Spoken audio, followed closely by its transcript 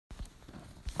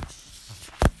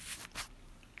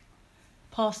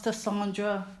Pastor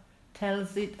Sandra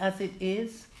tells it as it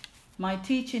is. My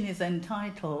teaching is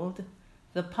entitled,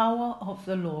 The Power of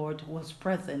the Lord Was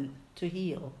Present to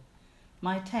Heal.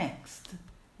 My text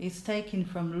is taken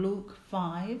from Luke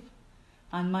 5,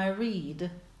 and my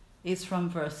read is from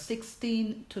verse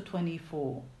 16 to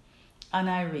 24. And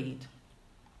I read,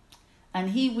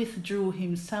 And he withdrew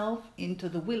himself into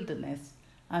the wilderness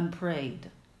and prayed.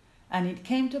 And it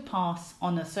came to pass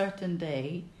on a certain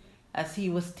day, as he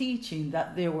was teaching,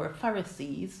 that there were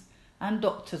Pharisees and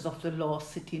doctors of the law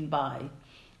sitting by,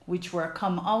 which were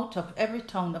come out of every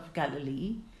town of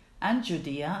Galilee and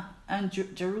Judea and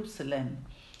Jerusalem.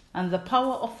 And the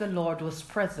power of the Lord was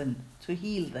present to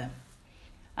heal them.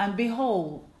 And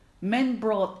behold, men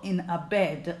brought in a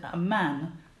bed a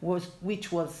man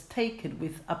which was taken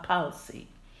with a palsy.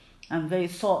 And they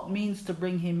sought means to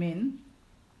bring him in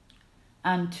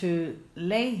and to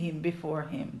lay him before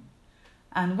him.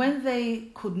 And when they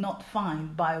could not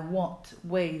find by what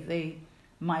way they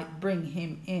might bring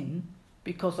him in,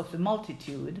 because of the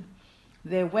multitude,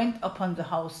 they went upon the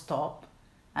housetop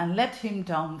and let him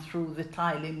down through the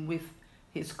tiling with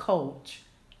his coach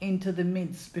into the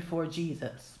midst before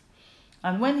Jesus.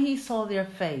 And when he saw their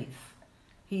faith,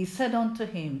 he said unto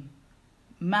him,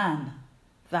 Man,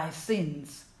 thy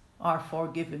sins are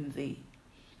forgiven thee.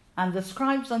 And the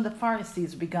scribes and the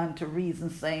Pharisees began to reason,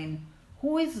 saying,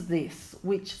 Who is this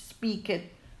which speaketh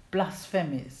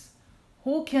blasphemies?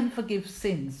 Who can forgive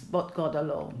sins but God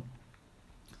alone?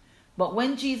 But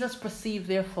when Jesus perceived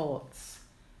their thoughts,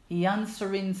 he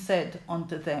answering said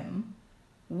unto them,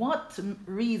 What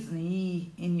reason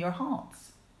ye in your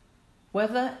hearts?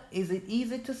 Whether is it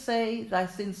easy to say, Thy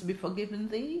sins be forgiven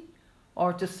thee,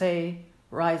 or to say,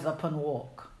 Rise up and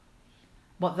walk?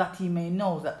 But that ye may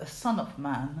know that the Son of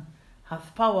Man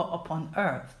hath power upon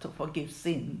earth to forgive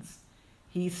sins,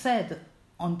 he said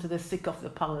unto the sick of the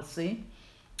palsy,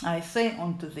 I say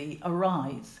unto thee,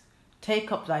 Arise,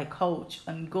 take up thy couch,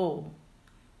 and go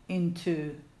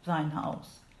into thine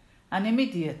house. And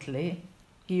immediately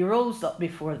he rose up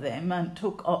before them, and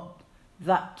took up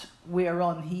that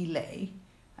whereon he lay,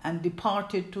 and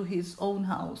departed to his own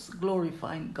house,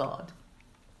 glorifying God.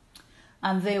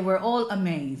 And they were all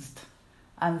amazed,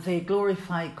 and they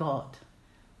glorified God,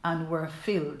 and were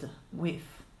filled with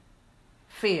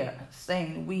fear,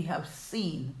 saying, We have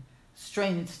seen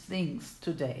strange things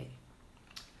today.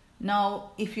 Now,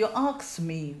 if you ask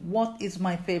me what is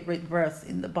my favorite verse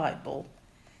in the Bible,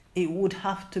 it would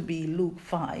have to be Luke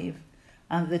 5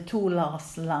 and the two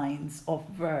last lines of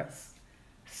verse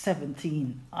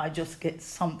 17. I just get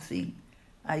something.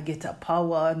 I get a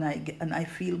power, and I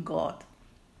feel God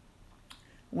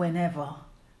whenever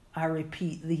I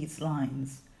repeat these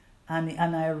lines.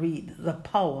 And I read, the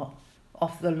power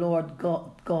of the Lord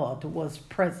God was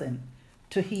present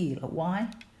to heal. Why?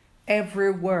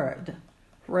 Every word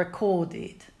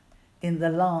recorded in the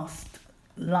last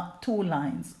two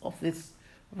lines of this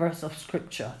verse of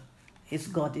scripture is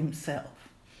God himself.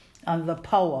 And the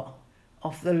power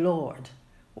of the Lord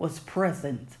was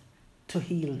present to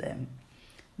heal them.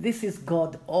 This is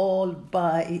God all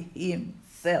by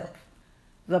himself.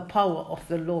 The power of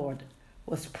the Lord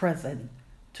was present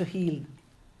to heal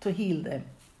them.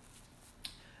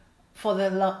 For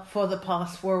the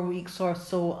past 4 weeks or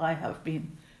so, I have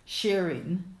been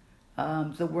sharing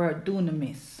the word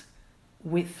dunamis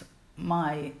with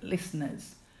my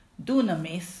listeners.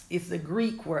 Dunamis is the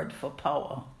Greek word for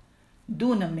power.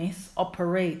 Dunamis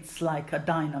operates like a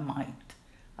dynamite,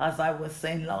 as I was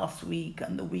saying last week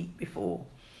and the week before.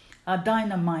 A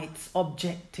dynamite's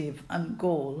objective and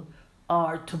goal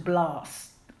are to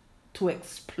blast, to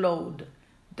explode,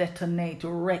 detonate,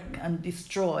 wreck, and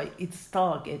destroy its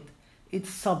target, its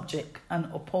subject, and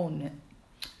opponent.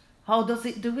 How does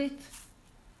it do it?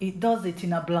 It does it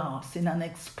in a blast, in an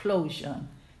explosion,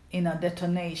 in a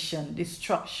detonation,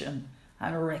 destruction,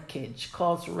 and wreckage,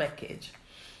 cause wreckage.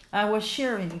 I was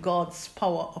sharing God's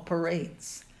power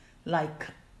operates like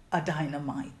a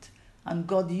dynamite, and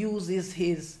God uses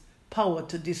his power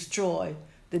to destroy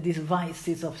the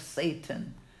devices of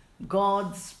Satan.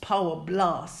 God's power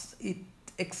blasts, it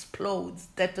explodes,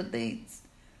 detonates,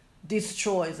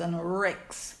 destroys, and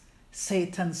wrecks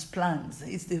Satan's plans,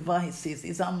 his devices,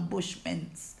 his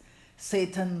ambushments,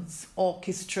 Satan's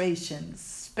orchestrations,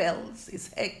 spells,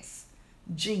 his hex,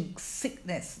 jinx,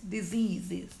 sickness,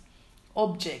 diseases,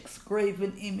 objects,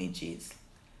 graven images,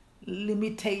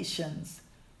 limitations,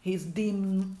 his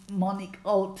demonic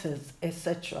altars,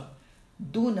 etc.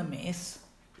 Dunamis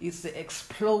is the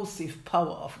explosive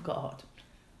power of God.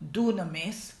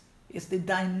 Dunamis is the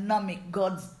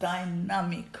God's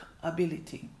dynamic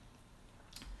ability.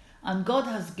 And God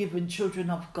has given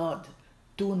children of God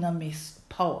dunamis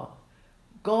power.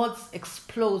 God's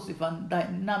explosive and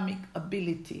dynamic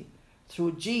ability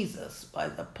through Jesus by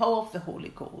the power of the Holy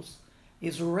Ghost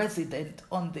is resident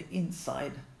on the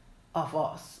inside of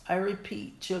us. I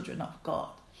repeat, children of God.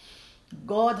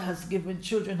 God has given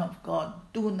children of God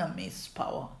dunamis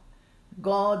power.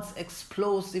 God's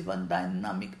explosive and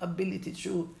dynamic ability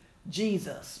through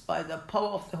Jesus by the power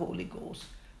of the Holy Ghost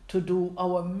to do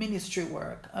our ministry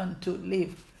work and to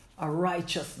live a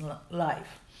righteous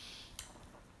life.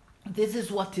 This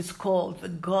is what is called the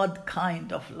God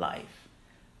kind of life.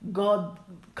 God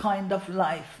kind of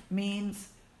life means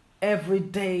every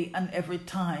day and every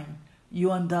time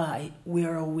you and I, we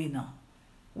are a winner.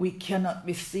 We cannot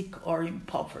be sick or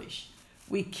impoverished.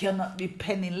 We cannot be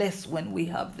penniless when we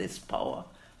have this power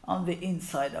on the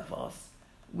inside of us.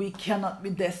 We cannot be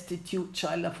destitute,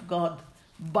 child of God,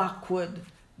 backward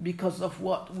because of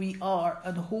what we are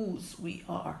and whose we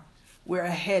are. We're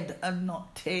head and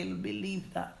not tail,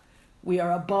 believe that. We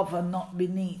are above and not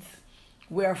beneath.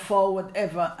 We are forward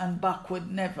ever and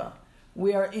backward never.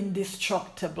 We are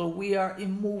indestructible. We are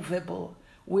immovable.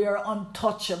 We are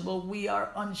untouchable. We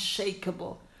are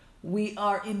unshakable. We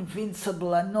are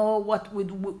invincible. I know what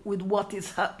with what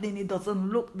is happening, it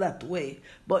doesn't look that way.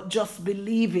 But just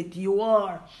believe it. You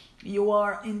are. You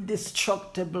are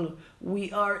indestructible.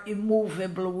 We are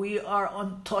immovable. We are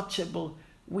untouchable.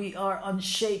 We are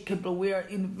unshakable. We are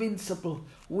invincible.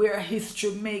 We are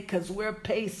history makers. We are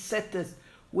pace setters.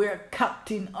 We are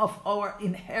captain of our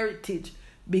inheritance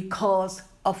because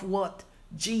of what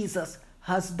Jesus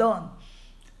has done.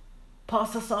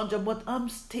 Pastor Sandra, but I'm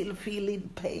still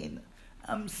feeling pain.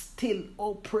 I'm still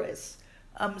oppressed.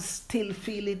 I'm still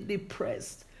feeling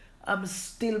depressed. I'm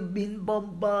still being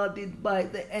bombarded by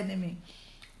the enemy.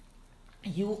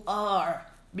 You are,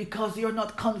 because you're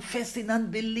not confessing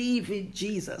and believing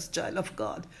Jesus, child of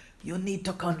God. You need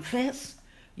to confess.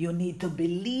 You need to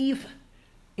believe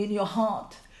in your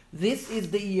heart. This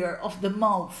is the year of the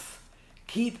mouth.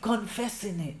 Keep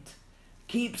confessing it.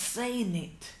 Keep saying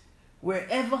it.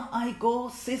 Wherever I go,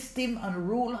 system and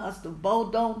rule has to bow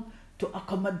down to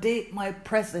accommodate my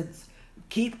presence.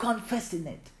 Keep confessing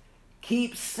it.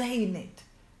 Keep saying it.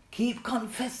 Keep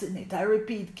confessing it. I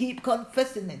repeat, keep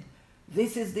confessing it.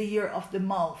 This is the year of the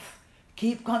mouth.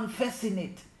 Keep confessing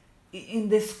it in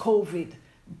this COVID.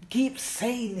 Keep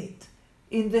saying it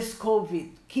in this COVID.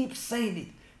 Keep saying it.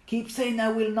 Keep saying, I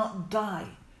will not die.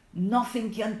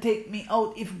 Nothing can take me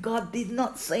out if God did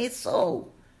not say so.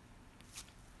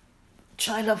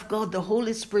 Child of God, the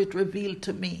Holy Spirit revealed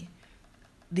to me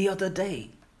the other day.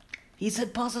 He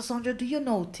said, Pastor Sandra, do you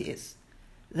notice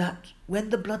that when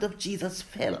the blood of Jesus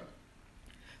fell,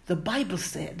 the Bible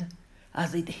said,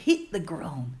 as it hit the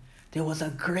ground, there was a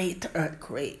great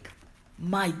earthquake.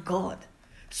 My God.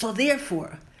 So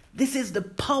therefore, this is the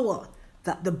power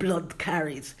that the blood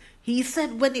carries. He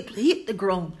said when it hit the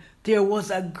ground, there was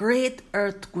a great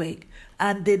earthquake,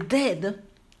 and the dead,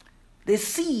 the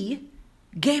sea,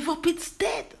 gave up its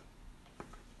dead.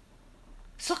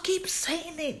 So keep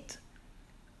saying it.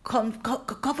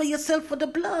 Cover yourself with the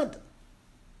blood.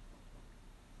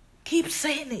 Keep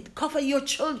saying it. Cover your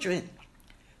children.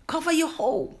 Cover your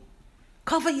home.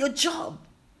 Cover your job.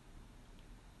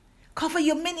 Cover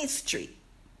your ministry.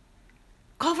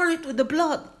 Cover it with the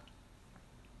blood.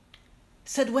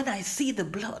 Said, when I see the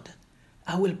blood,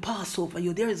 I will pass over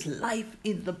you. There is life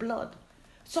in the blood.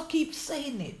 So keep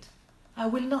saying it. I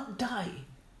will not die.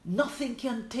 Nothing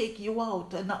can take you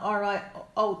out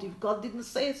out if God didn't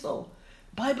say so.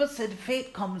 Bible said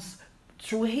faith comes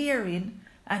through hearing,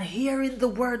 and hearing the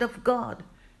word of God.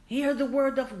 Hear the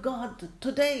word of God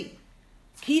today.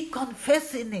 Keep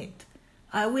confessing it.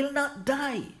 I will not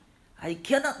die. I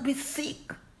cannot be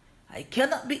sick. I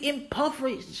cannot be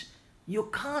impoverished. You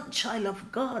can't, child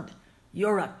of God.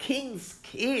 You're a king's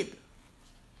kid.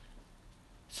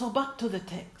 So back to the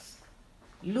text.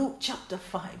 Luke chapter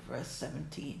 5 verse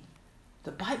 17.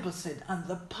 The Bible said, and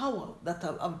the power that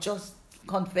I've just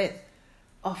confessed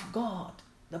of God,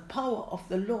 the power of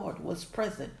the Lord was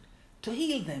present to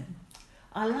heal them.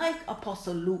 I like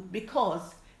Apostle Luke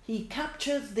because he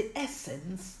captures the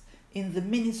essence in the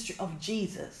ministry of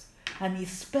Jesus, and he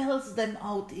spells them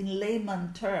out in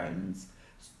layman terms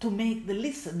to make the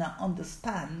listener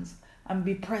understand and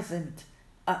be present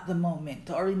at the moment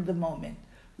or in the moment.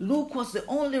 Luke was the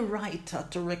only writer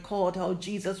to record how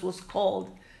Jesus was called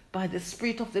by the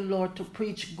Spirit of the Lord to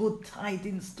preach good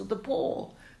tidings to the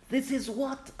poor. This is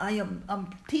what I'm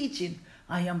teaching.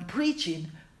 I am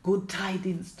preaching good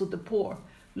tidings to the poor.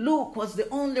 Luke was the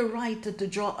only writer to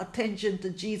draw attention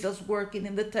to Jesus working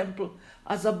in the temple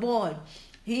as a boy.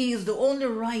 He is the only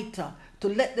writer to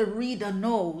let the reader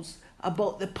knows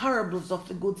about the parables of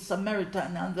the Good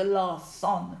Samaritan and the lost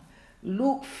son.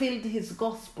 Luke filled his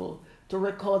gospel to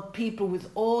record people with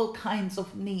all kinds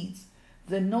of needs.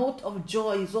 The note of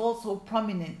joy is also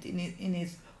prominent in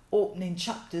his opening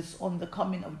chapters on the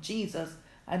coming of Jesus.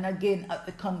 And again at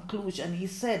the conclusion, he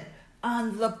said,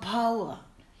 and the power.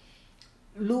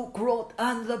 Luke wrote,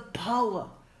 and the power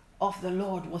of the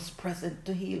Lord was present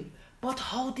to heal. But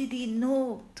how did he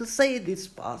know to say this,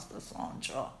 Pastor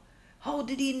Sandra? How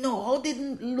did he know? How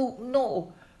did Luke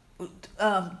know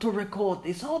to record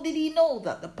this? How did he know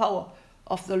that the power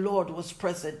of the Lord was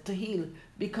present to heal?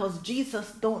 Because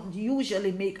Jesus don't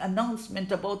usually make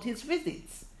announcement about his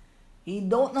visits. He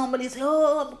don't normally say,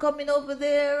 oh, I'm coming over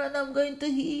there and I'm going to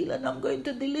heal and I'm going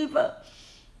to deliver.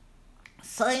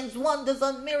 Signs, wonders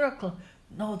and miracles.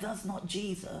 No, that's not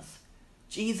Jesus.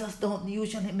 Jesus don't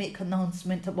usually make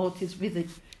announcement about his visit.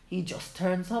 He just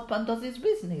turns up and does his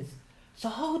business. So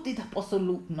how did Apostle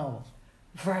Luke know?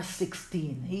 Verse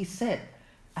 16, he said,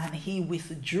 and he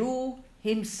withdrew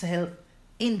himself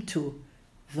into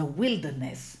the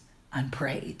wilderness and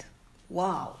prayed.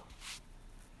 Wow.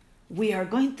 We are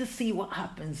going to see what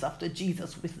happens after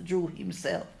Jesus withdrew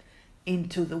himself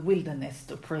into the wilderness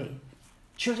to pray.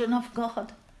 Children of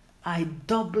God, I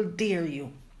double dare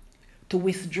you to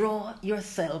withdraw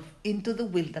yourself into the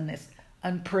wilderness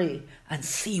and pray and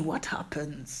see what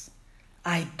happens.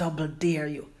 I double dare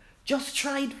you. Just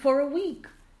try it for a week.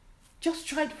 Just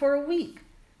try it for a week.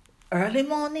 Early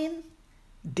morning,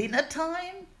 dinner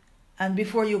time, and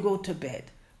before you go to bed,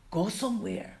 go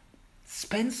somewhere.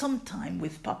 Spend some time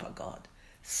with Papa God.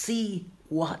 See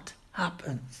what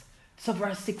happens. So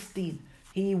verse 16,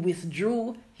 he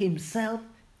withdrew himself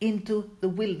into the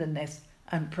wilderness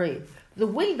and prayed. The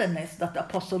wilderness that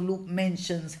Apostle Luke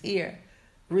mentions here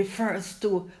refers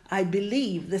to, I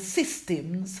believe, the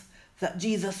systems that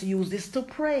Jesus uses to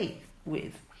pray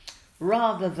with.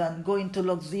 Rather than going to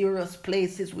luxurious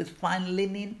places with fine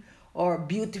linen or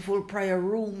beautiful prayer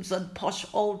rooms and posh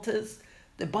altars,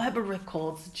 the Bible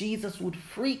records Jesus would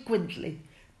frequently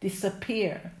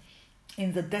disappear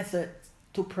in the desert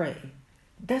to pray.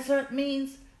 Desert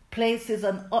means places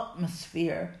and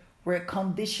atmosphere where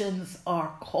conditions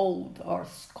are cold or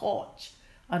scorched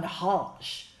and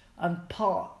harsh and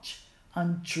parched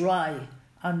and dry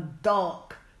and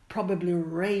dark, probably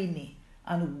rainy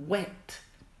and wet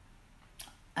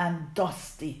and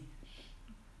dusty.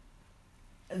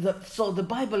 So the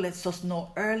Bible lets us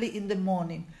know early in the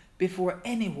morning, before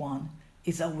anyone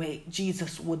is awake,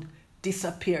 Jesus would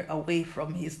disappear away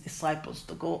from his disciples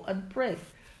to go and pray.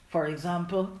 For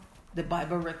example, the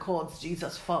Bible records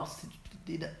Jesus fasted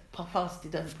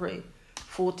and prayed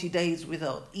 40 days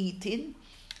without eating.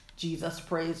 Jesus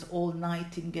prays all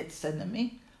night in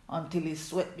Gethsemane until his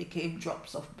sweat became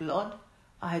drops of blood.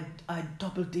 I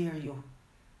double dare you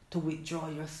to withdraw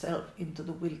yourself into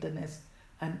the wilderness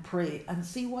and pray and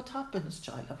see what happens,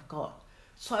 child of God.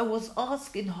 So I was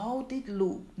asking, how did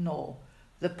Luke know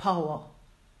the power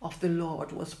of the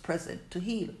Lord was present to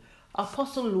heal?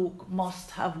 Apostle Luke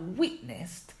must have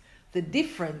witnessed the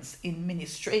difference in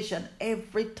ministration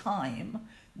every time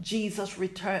Jesus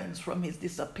returns from his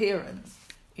disappearance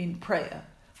in prayer.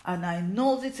 And I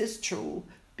know this is true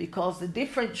because the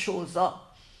difference shows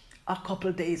up a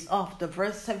couple days after.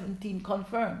 Verse 17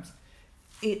 confirms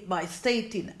it by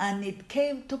stating, and it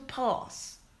came to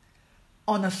pass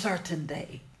on a certain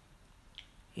day.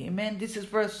 Amen. This is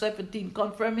verse 17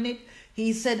 confirming it.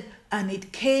 He said, and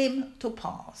it came to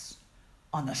pass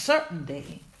on a certain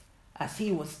day, as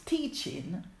he was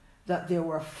teaching, that there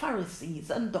were Pharisees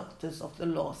and doctors of the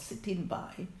law sitting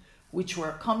by, which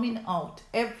were coming out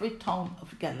every town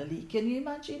of Galilee. Can you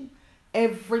imagine?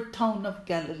 Every town of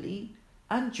Galilee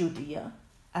and Judea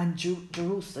and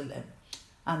Jerusalem.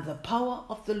 And the power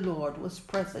of the Lord was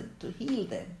present to heal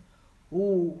them.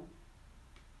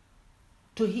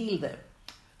 To heal them.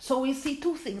 So we see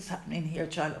two things happening here,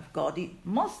 child of God. It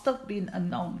must have been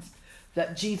announced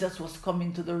that Jesus was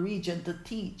coming to the region to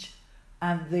teach.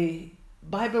 And the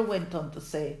Bible went on to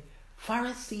say,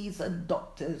 Pharisees and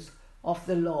doctors of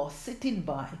the law sitting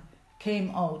by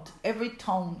came out every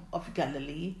town of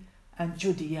Galilee and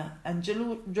Judea and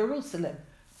Jerusalem.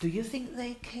 Do you think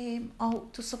they came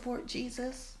out to support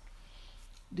Jesus?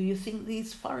 Do you think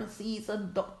these Pharisees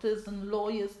and doctors and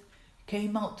lawyers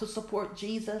came out to support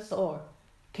Jesus, or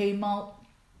came out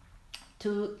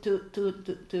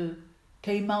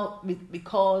came out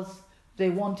because they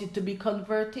wanted to be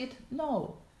converted?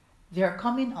 No. Their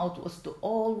coming out was to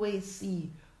always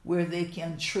see where they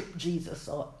can trip Jesus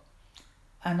up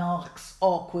and ask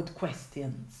awkward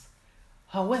questions.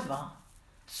 However,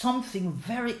 something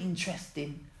very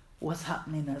interesting was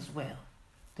happening as well.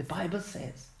 The Bible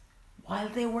says while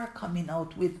they were coming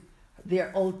out with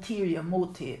their ulterior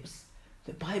motives,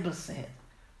 the Bible said,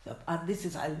 and this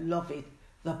is, I love it,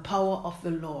 the power of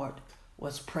the Lord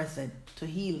was present to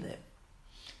heal them.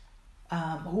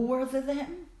 Who were the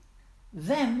them?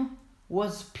 Them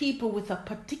was people with a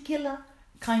particular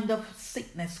kind of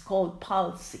sickness called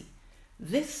palsy.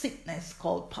 This sickness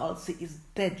called palsy is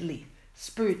deadly,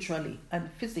 spiritually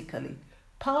and physically.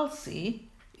 Palsy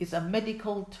is a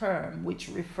medical term which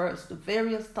refers to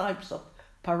various types of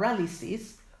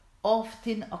paralysis,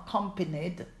 often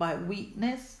accompanied by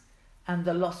weakness and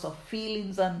the loss of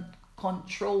feelings and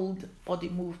controlled body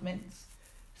movements.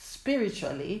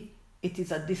 Spiritually, it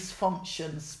is a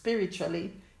dysfunction.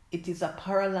 Spiritually, it is a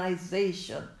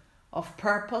paralyzation of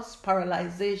purpose,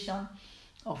 paralyzation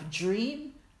of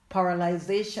dream,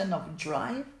 paralyzation of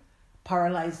drive,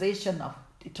 paralyzation of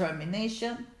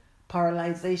determination,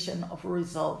 paralyzation of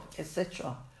resolve,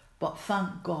 etc. But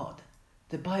thank God,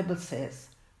 the Bible says,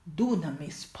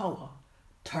 dunamis power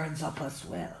turns up as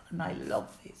well. And I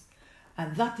love this.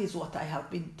 And that is what I have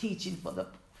been teaching for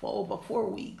over 4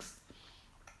 weeks.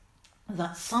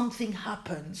 That something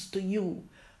happens to you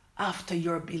after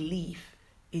your belief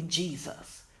in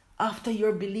Jesus. After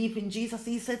your belief in Jesus,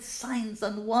 he said, signs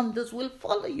and wonders will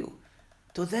follow you.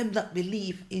 To them that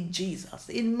believe in Jesus,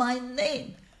 in my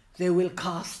name, they will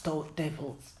cast out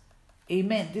devils.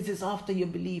 Amen. This is after you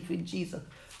believe in Jesus.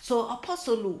 So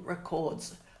Apostle Luke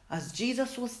records, as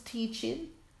Jesus was teaching,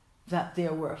 that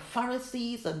there were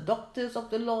Pharisees and doctors of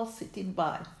the law sitting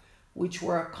by, which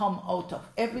were come out of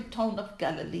every town of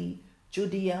Galilee,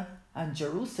 Judea, and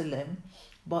Jerusalem.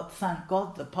 But thank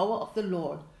God, the power of the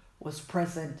Lord was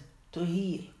present to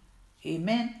heal.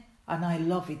 Amen. And I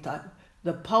love it.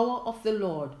 The power of the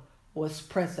Lord was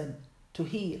present to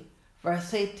heal.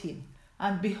 Verse 18,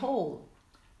 and behold,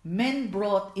 men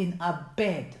brought in a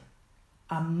bed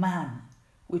a man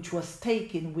which was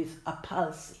taken with a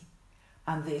palsy,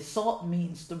 and they sought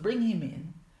means to bring him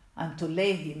in and to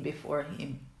lay him before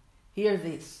him. Hear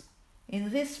this. In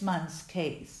this man's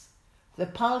case, the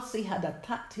palsy had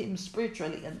attacked him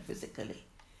spiritually and physically.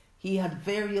 He had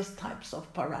various types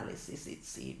of paralysis, it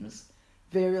seems,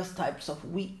 various types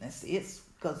of weaknesses,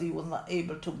 because he was not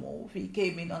able to move. He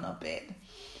came in on a bed.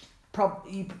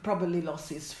 He probably lost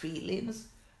his feelings,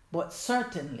 but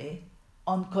certainly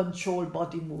uncontrolled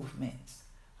body movements.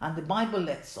 And the Bible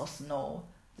lets us know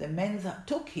the men that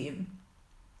took him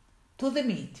to the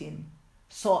meeting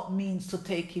sought means to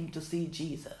take him to see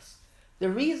Jesus. The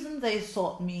reason they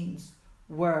sought means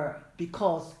were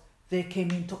because they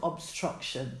came into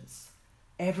obstructions.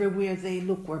 Everywhere they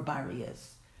looked were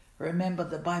barriers. Remember,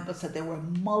 the Bible said there were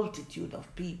a multitude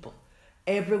of people.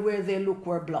 Everywhere they looked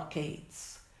were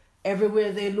blockades.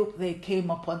 Everywhere they looked, they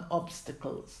came upon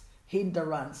obstacles,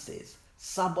 hindrances,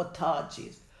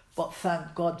 sabotages. But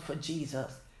thank God for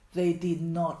Jesus. They did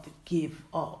not give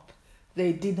up.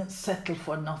 They didn't settle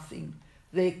for nothing.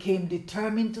 They came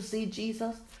determined to see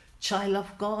Jesus. Child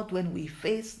of God, when we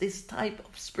face this type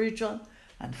of spiritual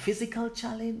and physical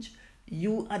challenge,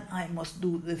 you and I must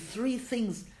do the 3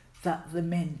 things that the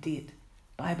men did.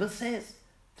 Bible says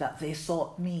that they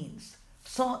sought means.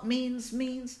 Sought means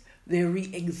they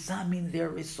re-examined their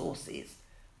resources.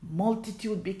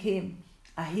 Multitude became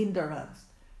a hindrance.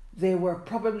 They were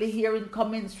probably hearing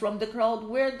comments from the crowd.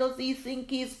 Where does he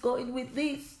think he's going with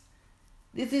this?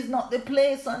 This is not the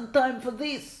place and time for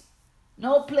this.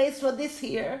 No place for this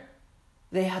here.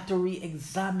 They had to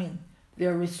re-examine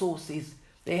their resources.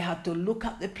 They had to look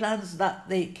at the plans that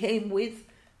they came with,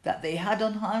 that they had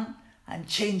on hand, and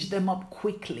change them up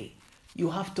quickly.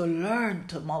 You have to learn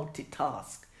to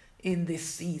multitask in this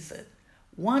season.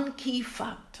 One key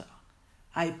factor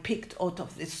I picked out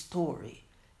of this story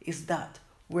is that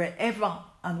wherever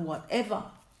and whatever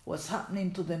was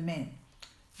happening to the men,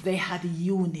 they had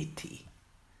unity.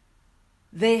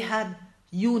 They had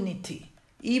unity.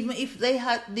 Even if they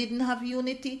didn't have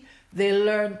unity, they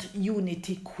learned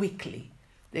unity quickly.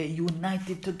 They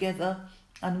united together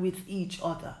and with each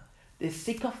other. The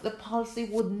sick of the palsy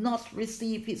would not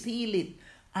receive his healing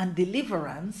and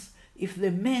deliverance if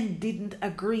the men didn't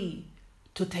agree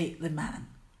to take the man.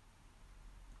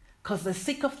 Because the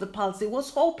sick of the palsy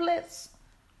was hopeless.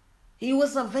 He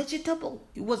was a vegetable.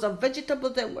 He was a vegetable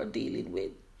they were dealing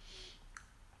with.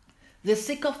 The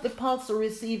sick of the palsy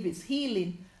received his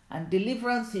healing and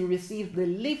deliverance. He received the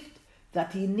lift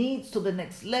that he needs to the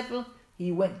next level.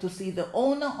 He went to see the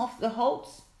owner of the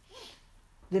house.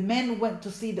 The men went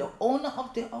to see the owner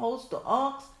of the house to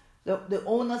ask the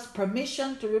owner's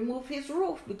permission to remove his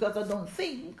roof, because I don't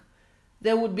think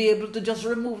they would be able to just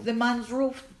remove the man's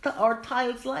roof or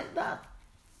tiles like that.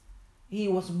 He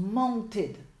was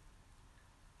mounted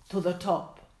to the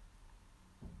top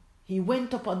He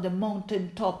went up on the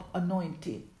mountaintop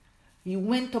anointing. He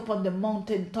went up on the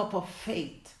mountaintop of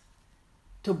faith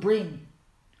to bring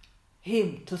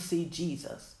him to see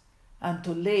Jesus and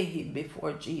to lay him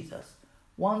before Jesus.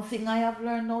 One thing I have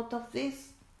learned out of this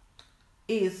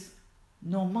is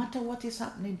no matter what is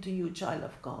happening to you, child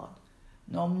of God,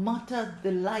 no matter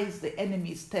the lies the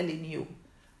enemy is telling you,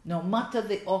 no matter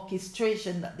the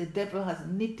orchestration that the devil has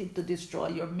knitted to destroy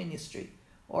your ministry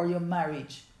or your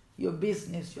marriage, your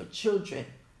business, your children,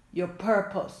 your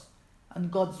purpose,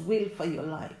 and God's will for your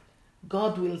life,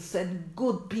 God will send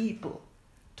good people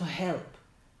to help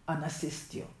and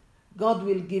assist you. God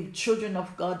will give children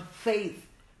of God faith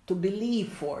to believe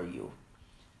for you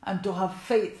and to have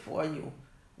faith for you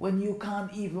when you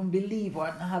can't even believe or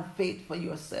have faith for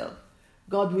yourself.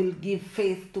 God will give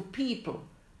faith to people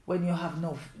when you have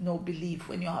no belief,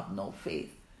 when you have no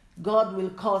faith. God will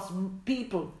cause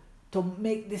people to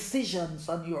make decisions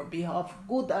on your behalf,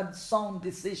 good and sound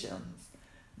decisions.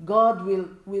 God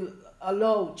will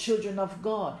allow children of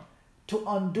God to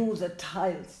undo the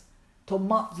tiles, to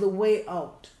mark the way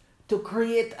out, to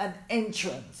create an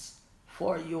entrance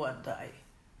for you and I,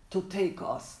 to take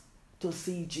us to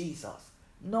see Jesus.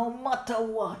 No matter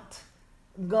what,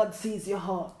 God sees your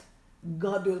heart.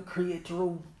 God will create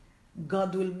room.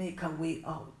 God will make a way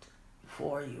out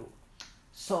for you.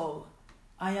 So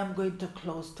I am going to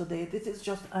close today. This is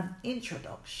just an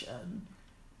introduction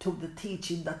to the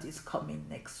teaching that is coming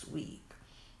next week.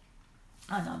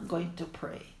 And I'm going to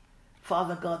pray.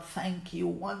 Father God, thank you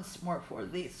once more for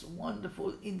this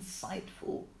wonderful,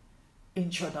 insightful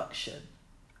introduction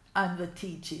and the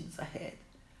teachings ahead.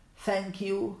 Thank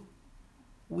you.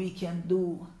 We can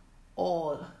do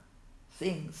all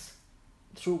things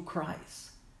through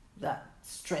Christ that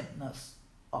strengthens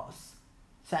us.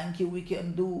 Thank you. We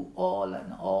can do all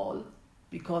and all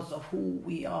because of who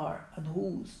we are and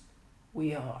whose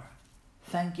we are.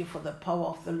 Thank you for the power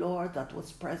of the Lord that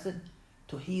was present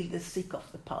to heal the sick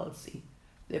of the palsy,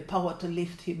 the power to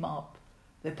lift him up,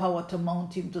 the power to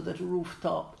mount him to the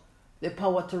rooftop, the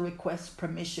power to request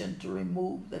permission to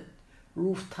remove the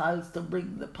roof tiles to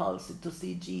bring the palsy to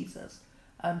see Jesus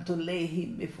and to lay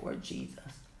him before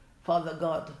Jesus. Father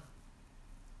God,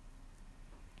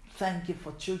 thank you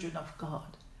for children of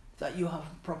God that you have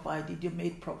provided. You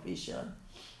made provision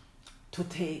to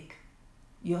take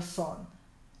your son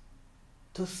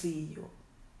to see you.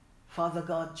 Father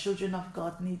God, children of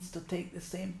God needs to take the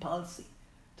same palsy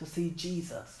to see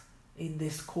Jesus in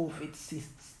this COVID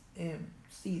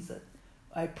season.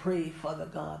 I pray, Father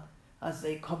God, as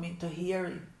they come into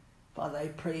hearing, Father, I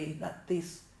pray that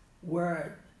this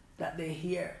word that they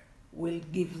hear will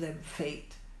give them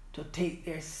faith to take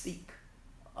their sick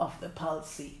of the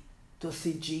palsy to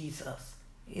see Jesus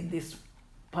in this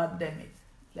pandemic.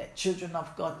 Let children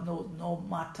of God know no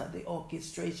matter the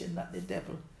orchestration that the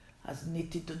devil has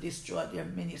knitted to destroy their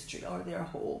ministry or their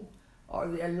home or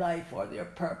their life or their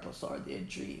purpose or their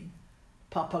dream.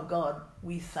 Papa God,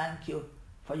 we thank you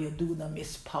for your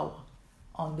dunamis power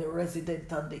on the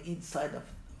resident on the inside of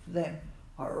them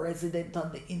or resident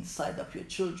on the inside of your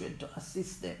children to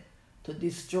assist them to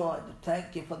destroy.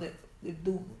 Thank you for the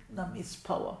dunamis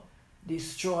power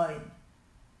destroying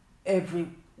every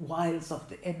wiles of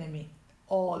the enemy,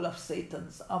 all of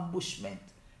Satan's ambushment,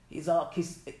 his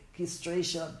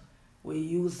orchestration. We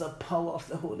use the power of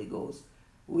the Holy Ghost.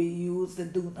 We use the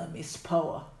dunamis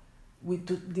power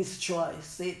to destroy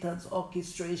Satan's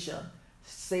orchestration,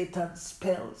 Satan's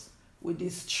spells. We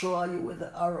destroy you with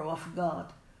the arrow of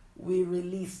God. We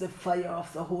release the fire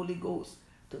of the Holy Ghost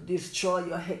to destroy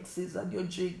your hexes and your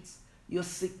jinx, your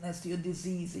sickness, your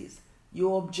diseases,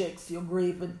 your objects, your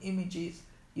graven images,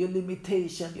 your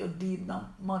limitation, your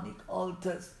demonic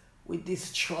altars. We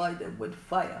destroy them with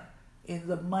fire in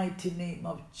the mighty name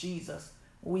of Jesus.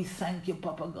 We thank you,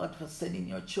 Papa God, for sending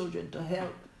your children to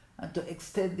help and to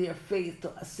extend their faith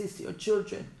to assist your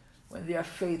children when they are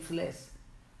faithless.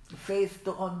 Faith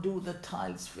to undo the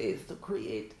tiles, faith to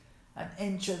create an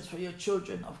entrance for your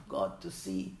children of God to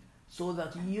see, so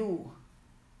that you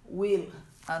will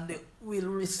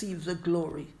receive the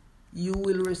glory. You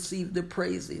will receive the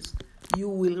praises. You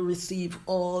will receive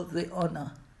all the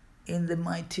honor in the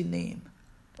mighty name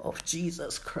of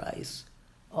Jesus Christ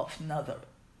of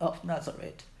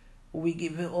Nazareth. We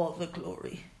give you all the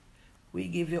glory. We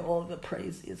give you all the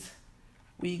praises.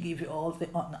 We give you all the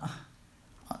honor.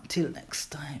 Until next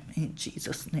time, in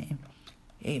Jesus' name,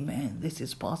 amen. This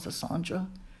is Pastor Sandra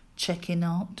checking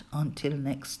out. Until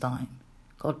next time,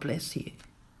 God bless you.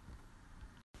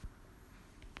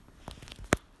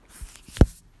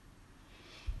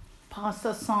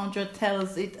 Pastor Sandra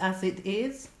tells it as it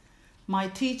is. My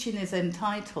teaching is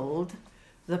entitled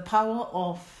The Power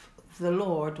of the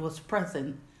Lord was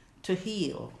present to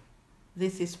heal.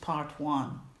 This is part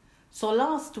 1. So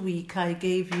last week I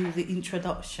gave you the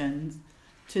introduction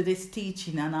to this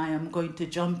teaching, and I am going to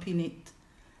jump in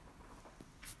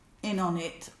on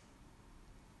it,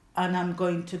 and I'm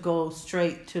going to go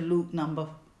straight to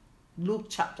Luke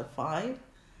chapter 5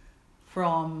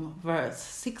 from verse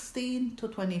 16 to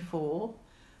 24,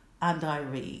 and I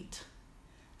read,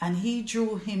 and he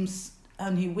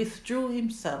withdrew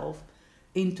himself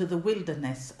into the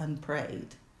wilderness and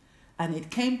prayed. And it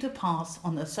came to pass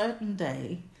on a certain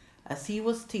day, as he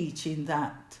was teaching,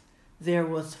 that there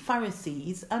was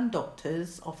Pharisees and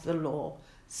doctors of the law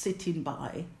sitting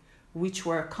by, which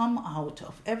were come out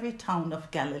of every town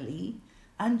of Galilee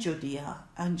and Judea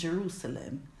and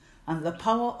Jerusalem, and the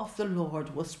power of the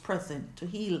Lord was present to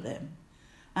heal them.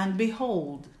 And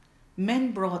behold,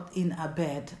 men brought in a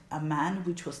bed a man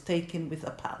which was taken with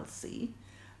a palsy,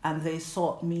 and they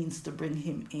sought means to bring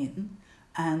him in,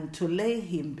 and to lay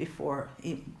him before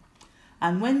him.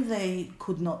 And when they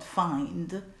could not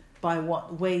find by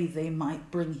what way they might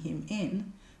bring him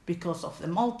in, because of the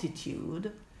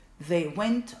multitude, they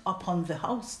went upon the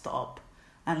housetop,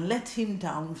 and let him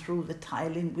down through the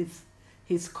tiling with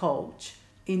his couch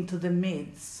into the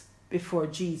midst before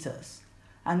Jesus.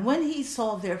 And when he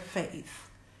saw their faith,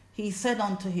 he said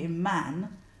unto him,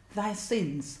 Man, thy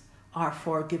sins are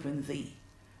forgiven thee.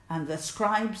 And the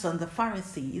scribes and the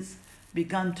Pharisees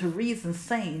began to reason,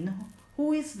 saying,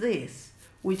 Who is this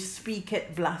which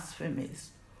speaketh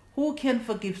blasphemies? Who can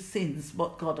forgive sins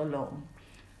but God alone?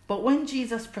 But when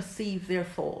Jesus perceived their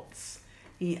thoughts,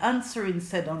 he answering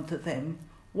said unto them,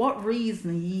 What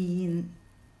reason ye in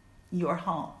your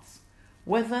hearts?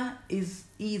 Whether is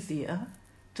easier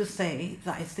to say,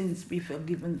 Thy sins be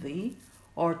forgiven thee,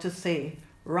 or to say,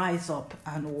 Rise up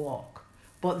and walk?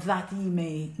 But that ye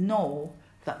may know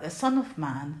that the Son of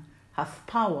Man hath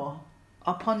power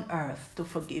upon earth to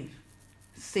forgive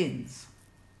sins.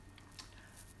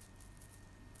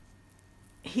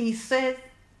 He said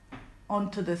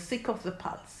unto the sick of the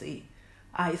palsy,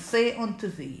 I say unto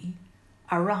thee,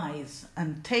 Arise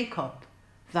and take up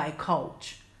thy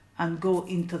couch and go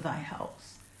into thy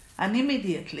house. And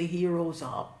immediately he rose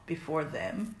up before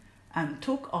them and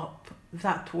took up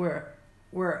that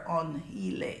whereon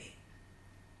he lay,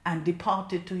 and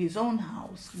departed to his own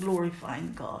house,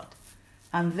 glorifying God.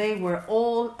 And they were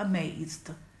all amazed,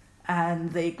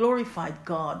 and they glorified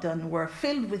God and were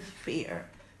filled with fear,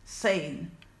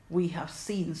 saying, We have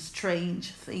seen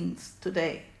strange things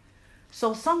today.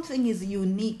 So something is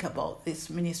unique about this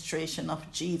ministration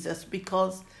of Jesus,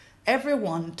 because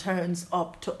everyone turns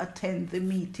up to attend the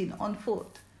meeting on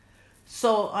foot.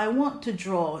 So I want to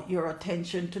draw your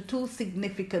attention to 2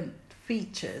 significant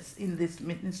features in this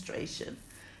ministration.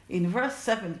 In verse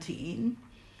 17,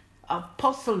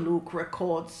 Apostle Luke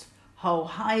records how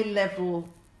high-level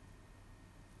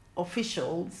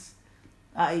officials,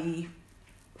 i.e.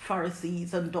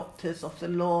 Pharisees and doctors of the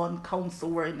law and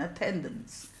council, were in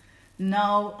attendance.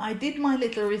 Now, I did my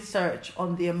little research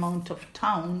on the amount of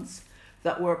towns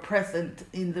that were present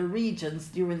in the regions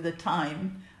during the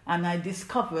time, and I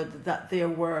discovered that there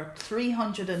were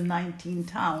 319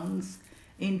 towns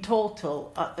in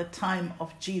total at the time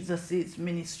of Jesus'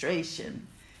 ministration.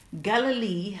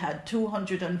 Galilee had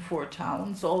 204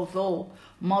 towns, although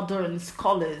modern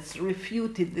scholars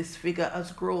refuted this figure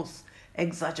as gross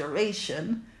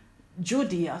exaggeration.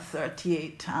 Judea,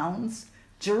 38 towns.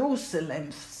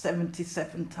 Jerusalem,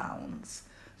 77 towns.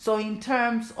 So in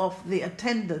terms of the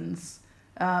attendance,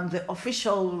 the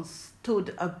officials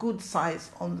stood a good size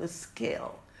on the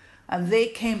scale. And they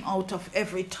came out of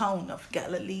every town of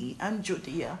Galilee and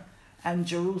Judea and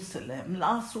Jerusalem.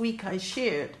 Last week I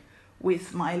shared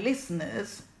with my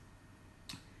listeners,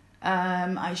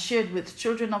 I shared with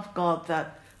children of God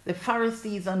that the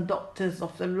Pharisees and doctors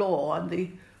of the law and the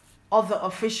other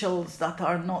officials that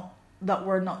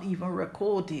were not even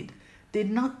recorded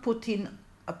did not put in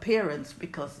appearance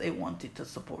because they wanted to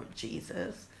support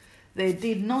Jesus. They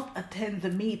did not attend the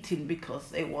meeting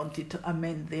because they wanted to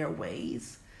amend their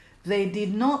ways. They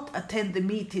did not attend the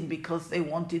meeting because they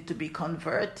wanted to be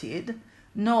converted.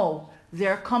 No,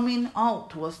 their coming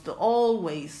out was to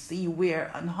always see where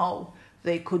and how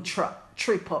they could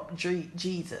trip up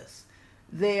Jesus.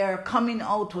 Their coming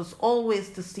out was always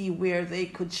to see where they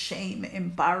could shame,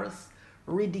 embarrass,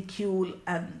 ridicule,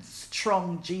 and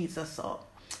strong Jesus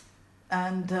up.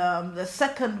 And the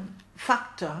second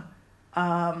factor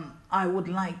I would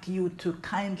like you to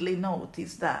kindly note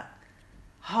is that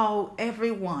how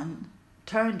everyone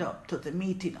turned up to the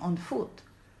meeting on foot,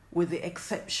 with the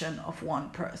exception of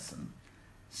one person.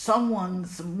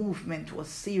 Someone's movement was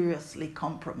seriously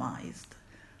compromised,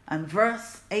 And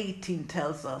verse 18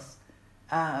 tells us,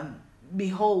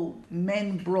 behold,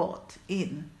 men brought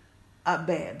in a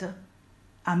bed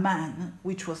a man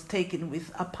which was taken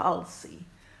with a palsy,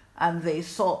 and they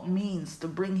sought means to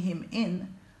bring him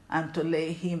in and to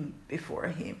lay him before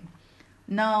him.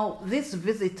 Now, this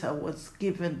visitor was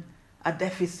given a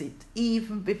deficit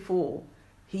even before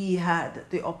he had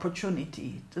the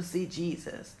opportunity to see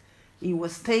Jesus. He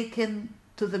was taken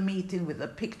to the meeting with a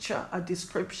picture, a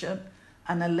description,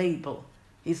 and a label.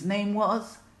 His name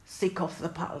was sick of the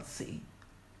palsy.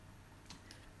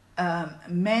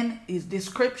 His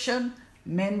description,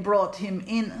 men brought him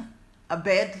in a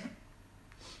bed.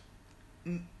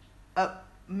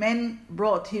 Men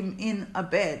brought him in a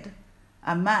bed,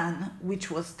 a man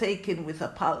which was taken with a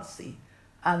palsy,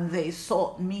 and they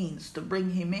sought means to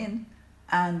bring him in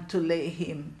and to lay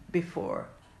him before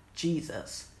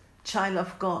Jesus. Child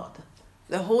of God,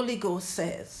 the Holy Ghost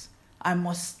says, I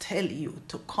must tell you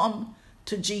to come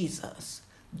to Jesus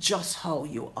just how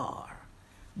you are.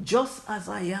 Just as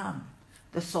I am,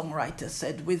 the songwriter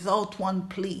said, without one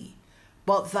plea,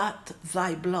 but that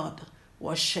thy blood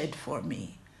was shed for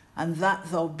me, and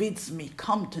that thou bidst me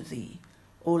come to thee,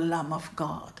 O Lamb of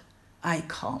God. I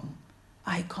come.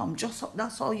 Just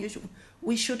that's how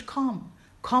we should come.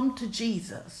 Come to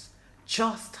Jesus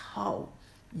just how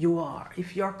you are.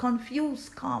 If you're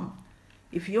confused, come.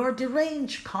 If you're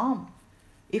deranged, come.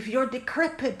 If you're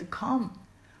decrepit, come.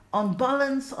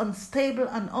 Unbalanced, unstable,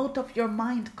 and out of your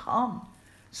mind, come.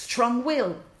 Strong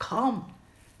will, come.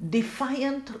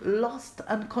 Defiant, lost,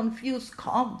 and confused,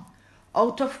 come.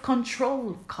 Out of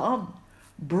control, come.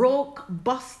 Broke,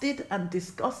 busted, and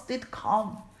disgusted,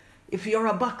 come. If you're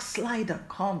a backslider,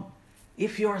 come.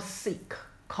 If you're sick,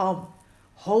 come.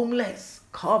 Homeless,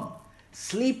 come.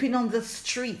 Sleeping on the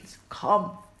streets,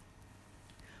 come.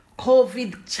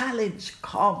 COVID challenge,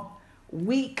 come.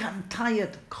 Weak and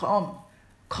tired, come.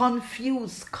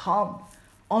 Confused, come.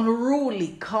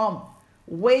 Unruly, come.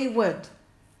 Wayward,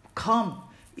 come.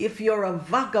 If you're a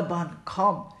vagabond,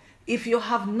 come. If you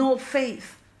have no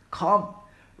faith, come.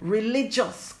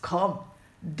 Religious, come.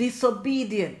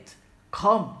 Disobedient,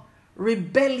 come.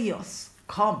 Rebellious,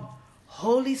 come.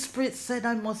 Holy Spirit said,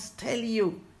 I must tell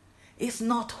you, it's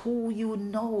not who you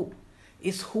know,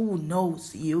 it's who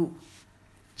knows you.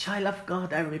 Child of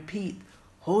God, I repeat,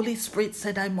 Holy Spirit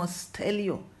said, I must tell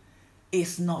you,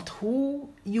 it's not who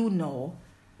you know,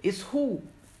 it's who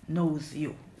knows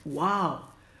you. Wow.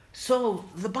 So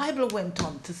the Bible went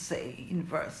on to say in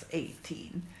verse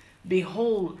 18,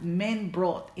 behold, men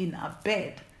brought in a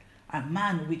bed a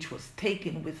man which was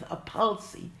taken with a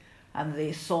palsy, and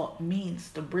they sought means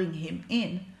to bring him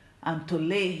in and to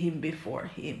lay him before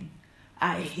him.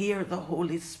 I hear the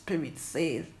Holy Spirit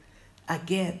say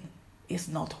again, it's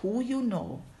not who you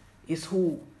know, it's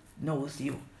who knows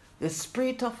you. The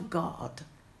Spirit of God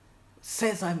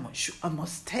says, I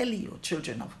must tell you,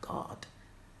 children of God,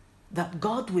 that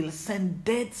God will send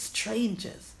dead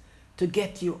strangers to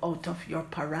get you out of your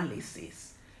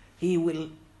paralysis. He will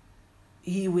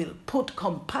put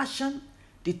compassion,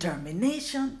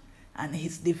 determination, and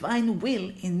his divine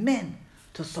will in men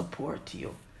to support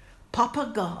you.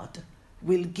 Papa God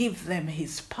will give them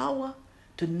his power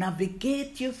to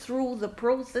navigate you through the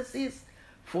processes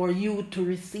for you to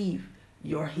receive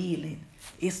your healing.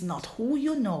 It's not who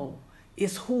you know,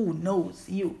 it's who knows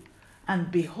you. And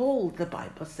behold, the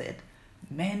Bible said,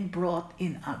 men brought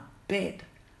in a bed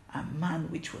a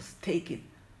man which was taken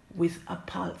with a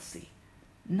palsy.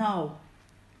 Now,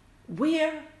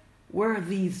 where were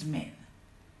these men?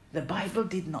 The Bible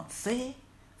did not say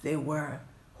they were.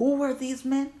 Who were these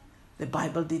men? The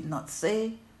Bible did not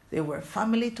say they were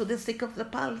family to the sick of the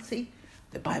palsy.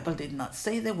 The Bible did not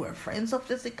say they were friends of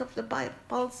the sick of the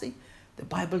palsy. The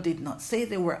Bible did not say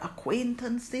they were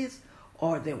acquaintances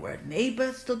or they were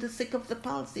neighbors to the sick of the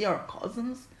palsy or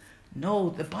cousins. No,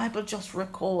 the Bible just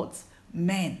records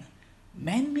men.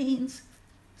 Men means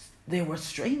they were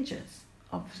strangers,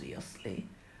 obviously.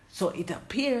 So it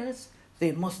appears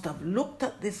they must have looked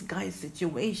at this guy's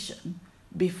situation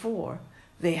before.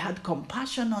 They had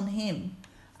compassion on him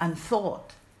and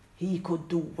thought he could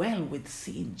do well with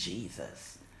seeing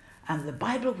Jesus. And the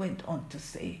Bible went on to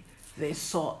say they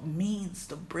sought means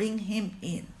to bring him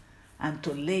in and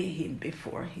to lay him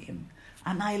before him.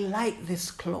 And I like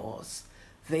this clause.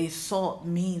 They sought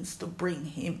means to bring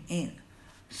him in.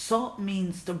 Sought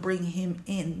means to bring him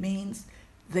in means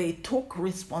they took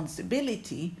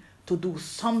responsibility to do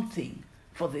something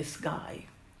for this guy.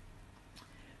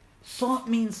 Sought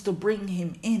means to bring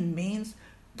him in means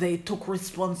they took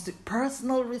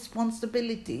personal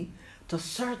responsibility to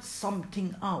search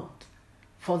something out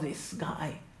for this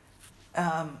guy.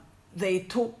 They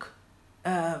took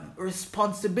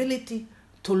responsibility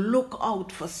to look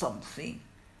out for something.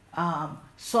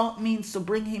 Sought means to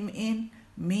bring him in,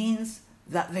 means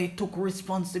that they took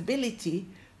responsibility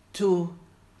to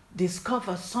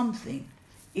discover something.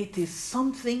 It is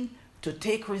something to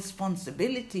take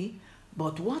responsibility,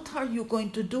 but what are you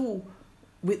going to do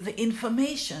with the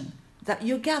information that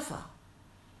you gather?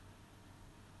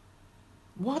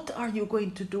 What are you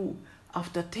going to do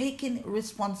after taking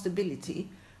responsibility?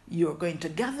 You're going to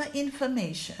gather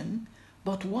information,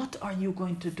 but what are you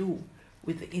going to do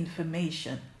with the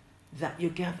information that you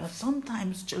gather?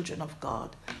 Sometimes, children of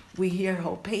God, we hear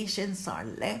how patients are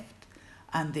left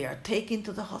and they are taken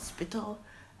to the hospital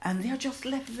and they're just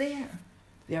left there.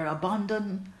 They're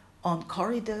abandoned on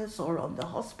corridors or on the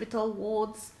hospital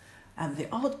wards, and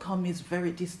the outcome is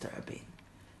very disturbing.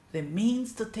 The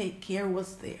means to take care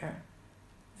was there.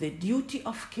 The duty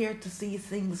of care to see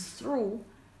things through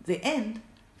the end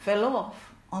fell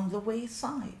off on the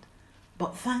wayside.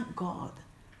 But thank God,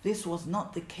 this was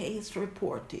not the case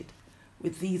reported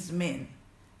with these men.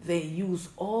 They used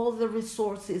all the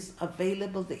resources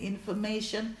available, the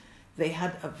information they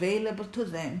had available to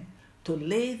them, to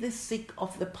lay the sick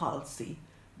of the palsy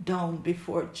down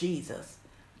before Jesus.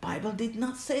 Bible did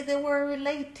not say they were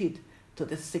related to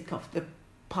the sick of the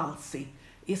palsy.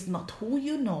 It's not who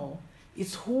you know,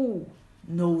 it's who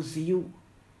knows you.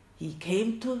 He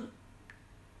came to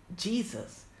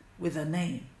Jesus with a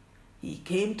name. He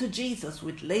came to Jesus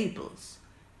with labels.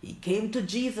 He came to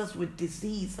Jesus with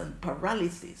disease and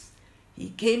paralysis. He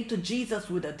came to Jesus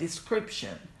with a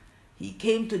description. He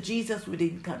came to Jesus with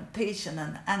incantation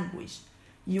and anguish.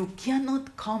 You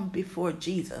cannot come before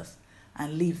Jesus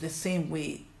and leave the same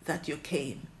way that you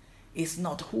came. It's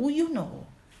not who you know,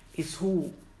 it's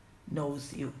who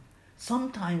knows you.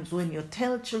 Sometimes when you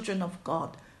tell children of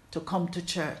God to come to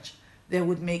church, they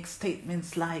would make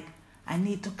statements like, I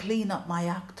need to clean up my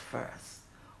act first,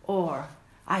 or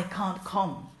I can't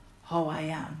come how I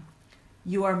am.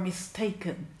 You are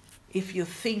mistaken if you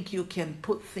think you can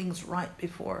put things right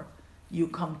before you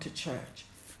come to church.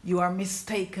 You are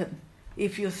mistaken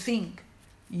if you think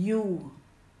you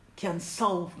can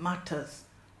solve matters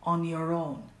on your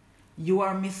own. You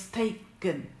are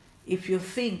mistaken if you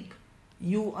think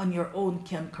you on your own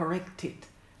can correct it.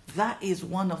 That is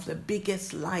one of the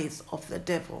biggest lies of the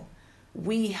devil.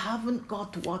 We haven't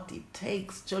got what it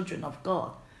takes, children of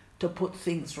God, to put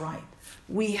things right.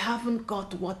 We haven't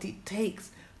got what it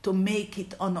takes to make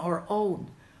it on our own.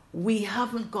 We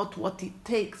haven't got what it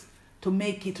takes to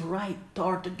make it right,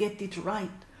 or to get it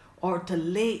right, or to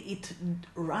lay it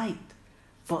right.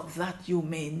 But that you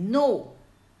may know,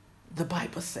 the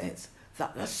Bible says,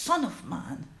 that the Son of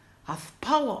Man hath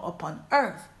power upon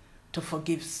earth to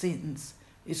forgive sins.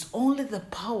 It's only the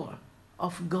power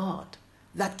of God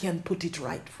that can put it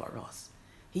right for us.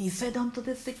 He said unto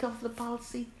the sick of the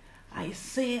palsy, I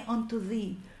say unto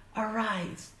thee,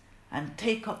 arise and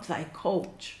take up thy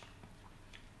couch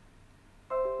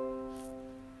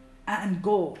and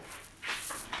go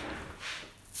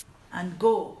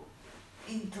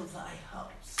into thy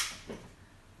house.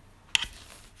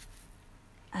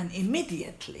 And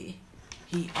immediately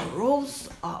he arose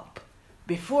up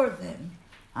before them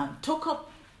and took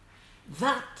up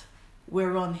that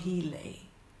whereon he lay,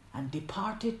 and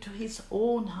departed to his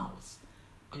own house,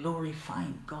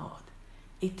 glorifying God.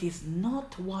 It is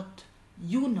not what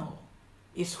you know,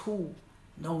 it's who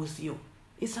knows you.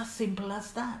 It's as simple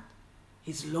as that.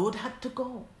 His load had to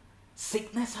go.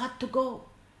 Sickness had to go.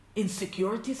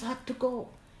 Insecurities had to go.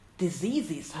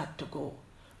 Diseases had to go.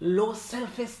 Low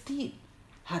self-esteem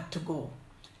had to go.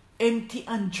 Empty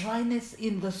and dryness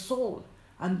in the soul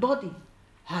and body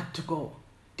had to go.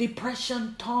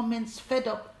 Depression, torments, fed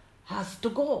up has to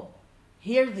go.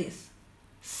 Hear this.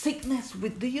 Sickness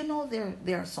with, do you know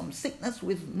there are some sickness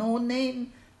with no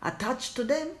name attached to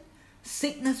them?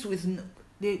 Sickness with,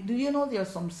 do you know there are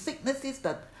some sicknesses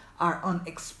that are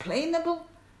unexplainable?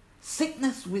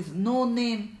 Sickness with no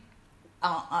name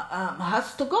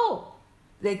has to go.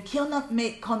 They cannot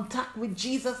make contact with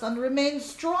Jesus and remain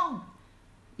strong.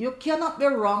 You cannot be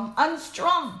wrong and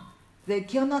strong. They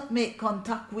cannot make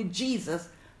contact with Jesus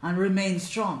and remain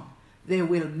strong. They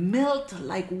will melt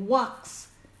like wax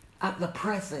at the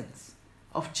presence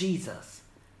of Jesus.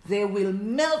 They will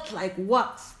melt like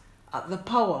wax at the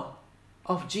power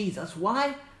of Jesus.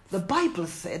 Why? The Bible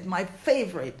said, my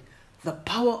favorite, the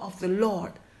power of the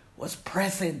Lord was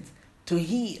present to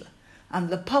heal. And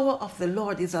the power of the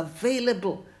Lord is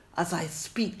available as I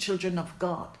speak, children of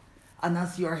God. And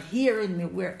as you're hearing me,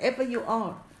 wherever you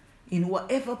are, in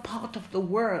whatever part of the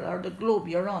world or the globe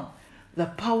you're on, the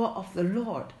power of the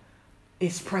Lord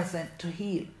is present to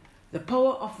heal. The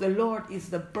power of the Lord is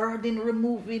the burden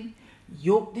removing,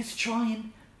 yoke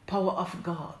destroying power of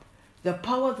God. The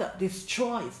power that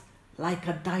destroys like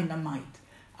a dynamite.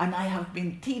 And I have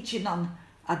been teaching on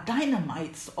a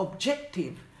dynamite's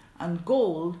objective and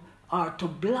goal are to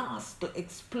blast, to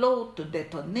explode, to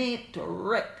detonate, to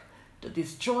wreck, to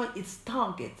destroy its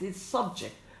target, its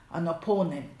subject, an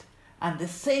opponent. And the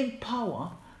same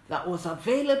power that was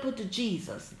available to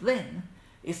Jesus then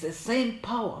is the same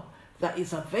power that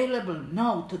is available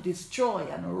now to destroy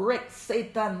and wreck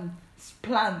Satan's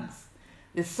plans.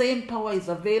 The same power is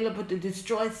available to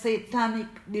destroy satanic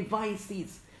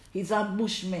devices, his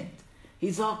ambushment,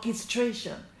 his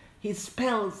orchestration, his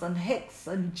spells and hex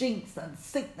and jinx and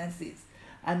sicknesses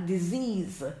and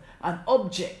disease and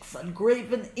objects and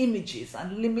graven images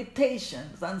and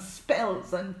limitations and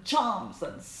spells and charms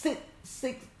and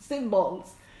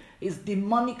symbols, his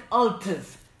demonic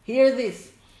altars. Hear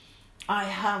this. I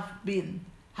have been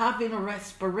having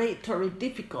respiratory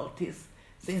difficulties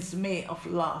since May of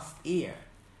last year.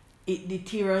 It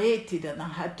deteriorated and I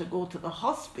had to go to the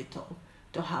hospital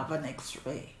to have an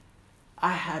x-ray.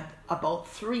 I had about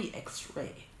 3 x-rays.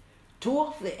 2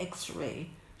 of the x-ray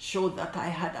showed that I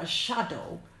had a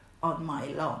shadow on my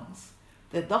lungs.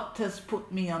 The doctors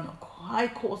put me on a high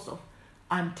course of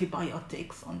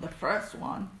antibiotics. On the first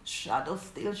one, shadow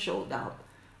still showed up.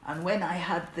 And when I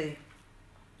had the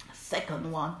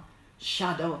second one,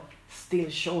 shadow still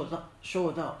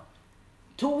showed up.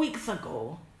 2 weeks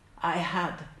ago, I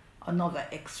had another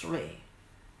x-ray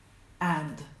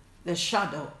and the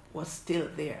shadow was still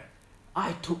there.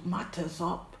 I took matters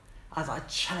up as a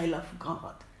child of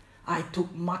God. I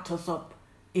took matters up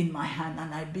in my hand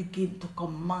and I began to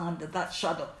command that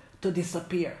shadow to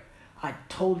disappear. I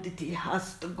told it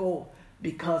has to go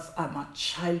because I'm a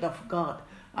child of God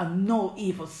and no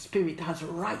evil spirit has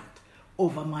right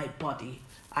over my body.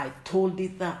 I told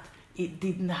it that it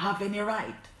didn't have any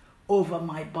right over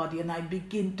my body, and I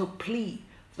begin to plead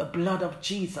the blood of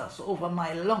Jesus over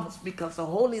my lungs because the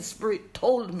Holy Spirit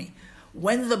told me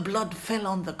when the blood fell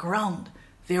on the ground,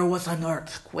 there was an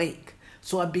earthquake.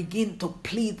 So I begin to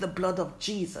plead the blood of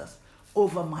Jesus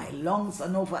over my lungs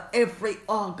and over every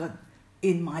organ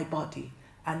in my body.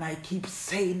 And I keep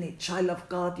saying it, child of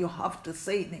God, you have to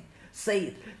say it. Say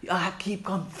it. I keep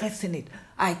confessing it.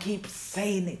 I keep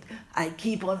saying it. I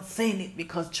keep on saying it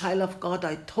because, child of God,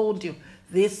 I told you,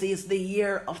 this is the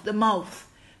year of the mouth.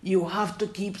 You have to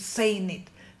keep saying it.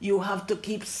 You have to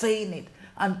keep saying it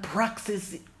and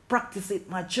practice it. Practice it.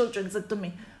 My children said to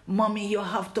me, Mommy, you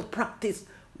have to practice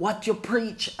what you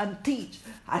preach and teach.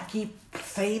 I keep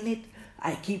saying it.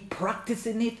 I keep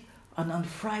practicing it. And on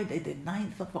Friday, the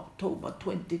 9th of October,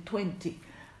 2020,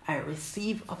 I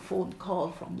received a phone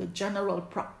call from the general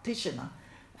practitioner,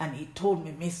 and he told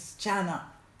me, Miss Jana,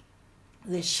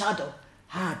 the shadow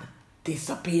had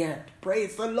disappeared.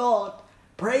 Praise the Lord.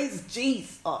 Praise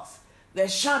Jesus. The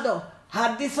shadow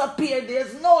had disappeared.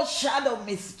 There's no shadow,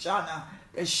 Miss Jana.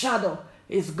 The shadow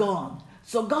is gone.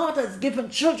 So God has given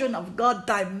children of God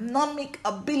dynamic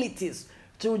abilities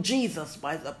through Jesus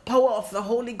by the power of the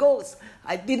Holy Ghost.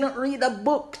 I didn't read a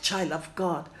book, child of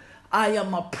God. I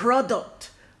am a product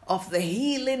of the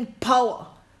healing power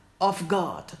of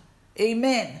God.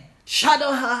 Amen.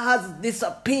 Shadow has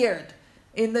disappeared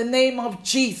in the name of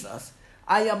Jesus.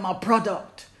 I am a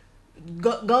product.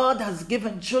 God has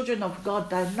given children of God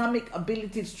dynamic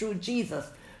abilities through Jesus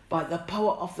by the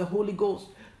power of the Holy Ghost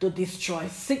to destroy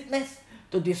sickness,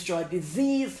 to destroy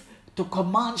disease, to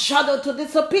command shadow to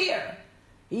disappear.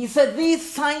 He said,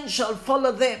 these signs shall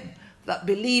follow them that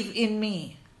believe in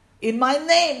me. In my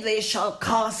name they shall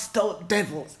cast out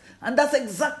devils. And that's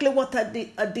exactly what I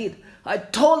did. I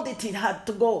told it had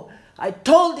to go. I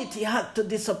told it had to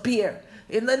disappear.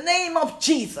 In the name of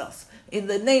Jesus, in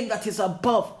the name that is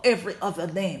above every other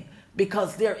name.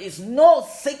 Because there is no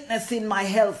sickness in my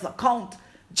health account.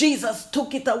 Jesus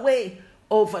took it away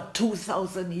over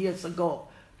 2,000 years ago.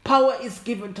 Power is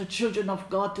given to children of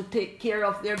God to take care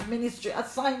of their ministry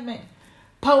assignment.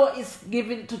 Power is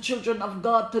given to children of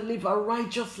God to live a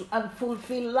righteous and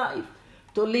fulfilled life,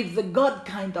 to live the God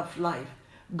kind of life.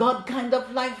 God kind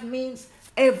of life means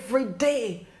every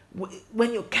day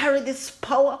when you carry this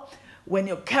power, when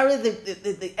you carry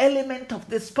the element of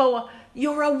this power,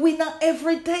 you're a winner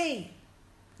every day.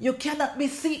 You cannot be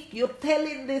sick. You're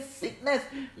telling this sickness,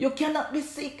 you cannot be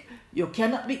sick. You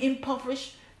cannot be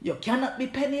impoverished. You cannot be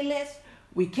penniless.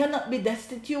 We cannot be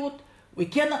destitute. We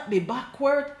cannot be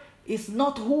backward. It's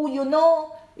not who you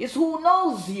know, it's who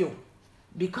knows you.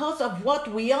 Because of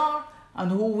what we are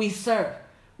and who we serve.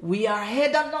 We are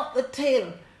head and not the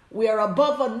tail. We are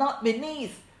above and not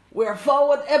beneath. We are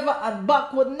forward ever and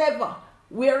backward never.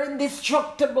 We are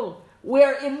indestructible. We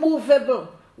are immovable.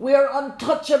 We are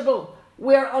untouchable.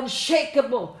 We are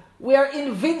unshakable. We are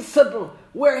invincible.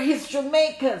 We are history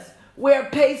makers. We are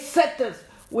pace setters.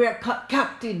 We are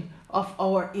captain of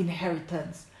our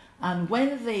inheritance. And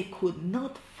when they could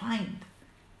not find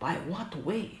by what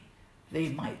way they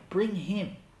might bring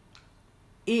him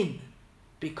in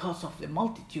because of the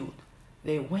multitude,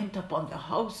 they went up on the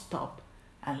housetop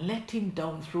and let him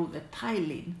down through the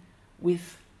tiling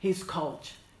with his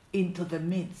couch into the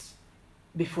midst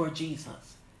before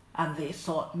Jesus. And they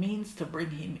sought means to bring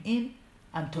him in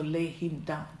and to lay him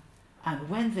down. And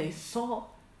when they saw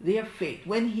their faith,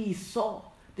 when he saw,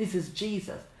 this is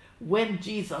Jesus, when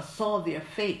Jesus saw their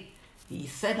faith, he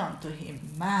said unto him,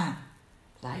 Man,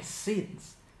 thy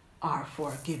sins are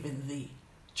forgiven thee.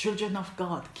 Children of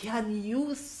God, can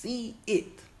you see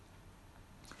it?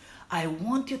 I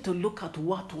want you to look at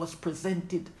what was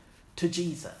presented to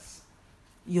Jesus.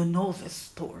 You know the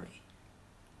story.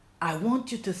 I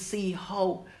want you to see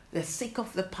how the sick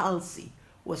of the palsy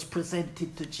was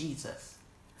presented to Jesus.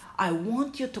 I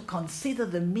want you to consider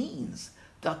the means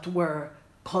that were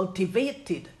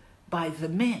cultivated by the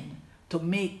men to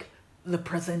make the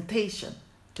presentation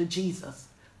to Jesus.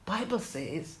 Bible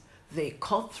says they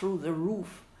cut through the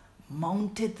roof,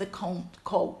 mounted the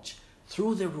couch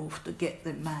through the roof to get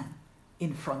the man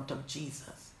in front of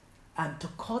Jesus. And to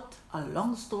cut a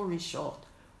long story short,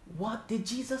 what did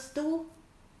Jesus do?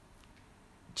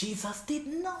 Jesus did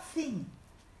nothing,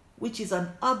 which is an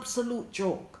absolute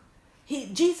joke.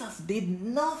 Jesus did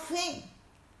nothing.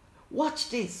 Watch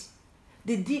this.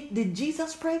 Did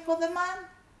Jesus pray for the man?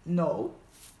 No.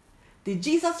 Did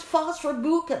Jesus fast,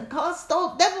 rebuke, and cast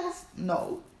out devils?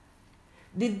 No.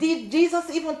 Did Jesus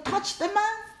even touch the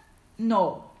man?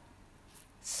 No.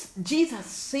 Jesus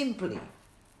simple,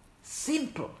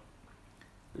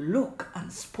 looked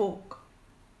and spoke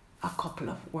a couple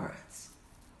of words.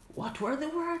 What were the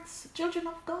words, children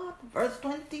of God? Verse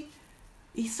 20,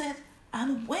 he said,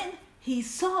 and when he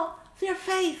saw their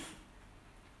faith,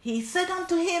 he said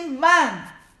unto him, Man,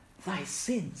 thy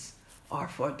sins are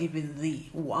forgiven thee.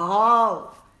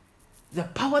 Wow! The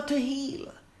power to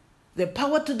heal, the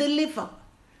power to deliver,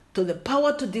 to the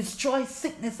power to destroy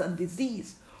sickness and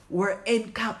disease were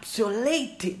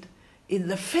encapsulated in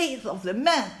the faith of the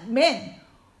men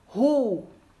who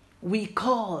we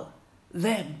call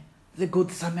them the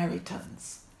Good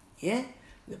Samaritans. Yeah?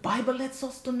 The Bible lets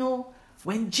us to know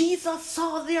when Jesus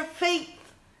saw their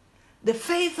faith, the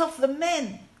faith of the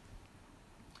men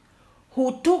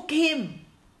who took him,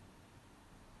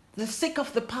 the sick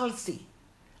of the palsy,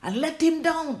 and let him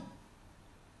down.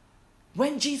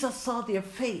 When Jesus saw their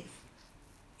faith,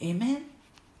 amen?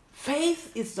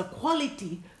 Faith is the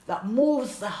quality that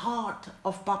moves the heart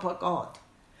of Papa God.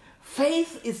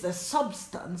 Faith is the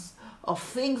substance of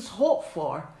things hoped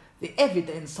for, the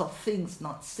evidence of things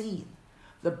not seen.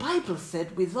 The Bible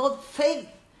said, without faith,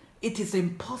 it is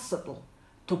impossible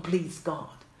to please God.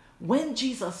 When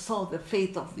Jesus saw the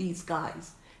faith of these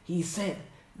guys, he said,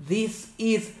 this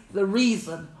is the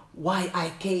reason why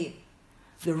I came.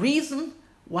 The reason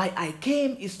why I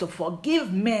came is to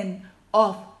forgive men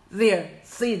of their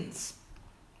sins.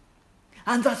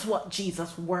 And that's what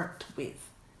Jesus worked with.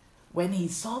 When he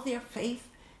saw their faith,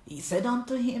 he said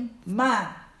unto him, Man,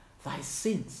 thy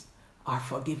sins are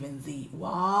forgiven thee.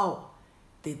 Wow!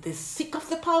 Did the sick of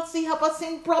the palsy have a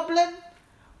sin problem?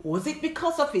 Was it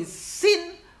because of his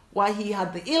sin why he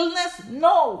had the illness?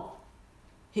 No.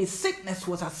 His sickness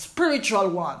was a spiritual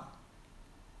one.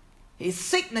 His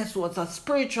sickness was a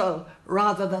spiritual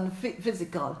rather than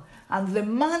physical. And the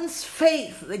man's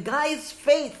faith, the guy's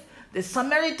faith, the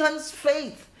Samaritan's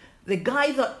faith, the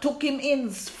guy that took him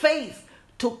in's faith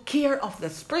took care of the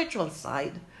spiritual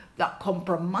side that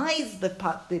compromised the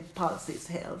palsy's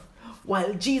health,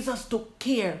 while Jesus took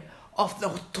care of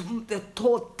the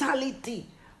totality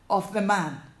of the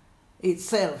man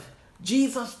itself.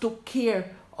 Jesus took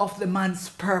care of the man's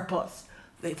purpose.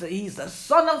 He's the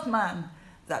Son of Man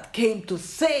that came to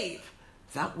save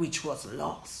that which was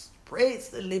lost. Praise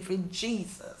the living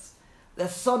Jesus, the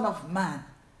Son of Man,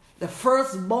 the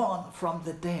firstborn from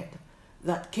the dead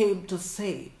that came to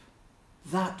save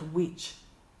that which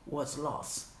was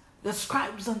lost. The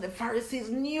scribes and the Pharisees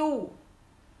knew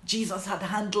Jesus had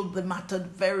handled the matter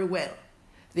very well.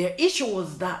 Their issue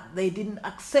was that they didn't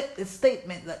accept the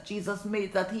statement that Jesus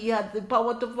made that he had the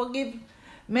power to forgive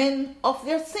men of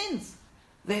their sins.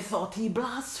 They thought he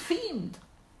blasphemed.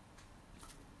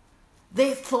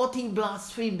 They thought he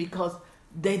blasphemed because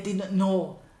they didn't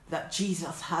know that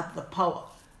Jesus had the power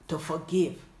to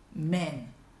forgive men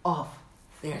of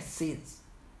their sins.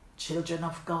 Children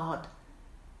of God,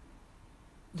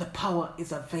 the power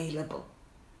is available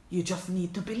You just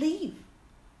need to believe.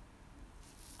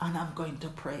 And I'm going to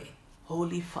pray.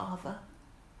 Holy Father,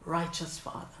 righteous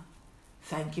Father,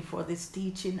 thank you for this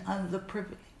teaching and the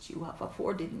privilege you have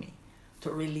afforded me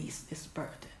to release this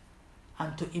burden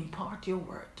and to impart your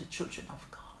word to children of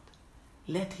God.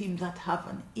 Let him that have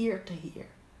an ear to hear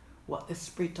what the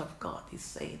Spirit of God is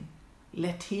saying,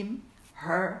 let him,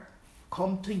 her,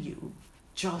 come to you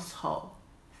just how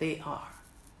they are.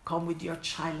 Come with your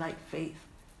childlike faith.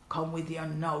 Come with your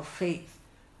no faith.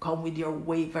 Come with your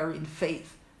wavering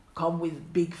faith. Come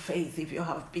with big faith if you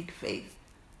have big faith.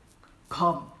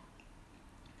 Come.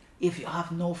 If you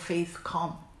have no faith,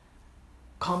 come.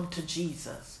 Come to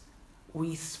Jesus.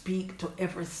 We speak to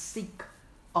every sick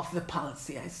of the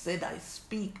palsy. I said I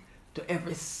speak to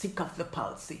every sick of the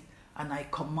palsy, and I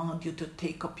command you to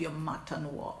take up your mat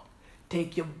and walk.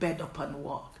 Take your bed up and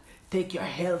walk. Take your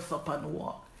health up and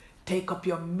walk. Take up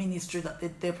your ministry that the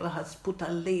devil has put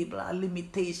a label, a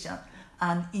limitation,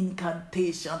 an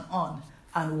incantation on,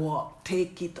 and walk.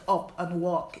 Take it up and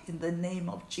walk in the name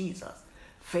of Jesus.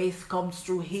 Faith comes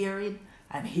through hearing,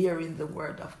 and hearing the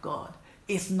word of God.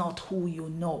 It's not who you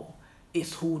know,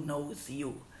 it's who knows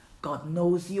you. God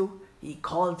knows you. He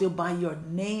called you by your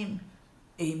name.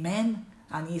 Amen.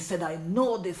 And he said, I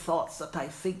know the thoughts that I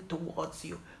think towards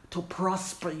you, to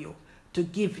prosper you, to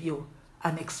give you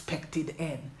an expected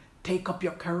end. Take up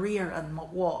your career and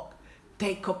walk.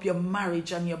 Take up your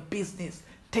marriage and your business.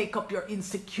 Take up your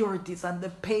insecurities and the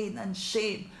pain and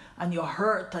shame and your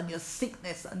hurt and your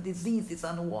sickness and diseases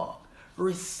and walk.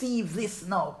 Receive this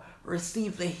now.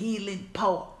 Receive the healing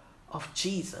power of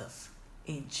Jesus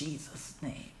in Jesus'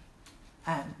 name.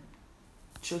 And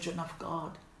children of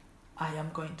God, I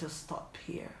am going to stop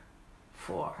here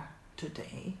for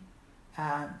today.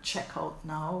 And check out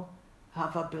now.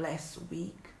 Have a blessed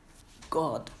week.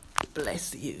 God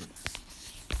bless you.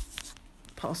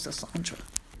 Pastor Sandra,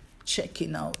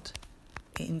 checking out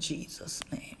in Jesus'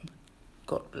 name.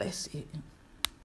 God bless you.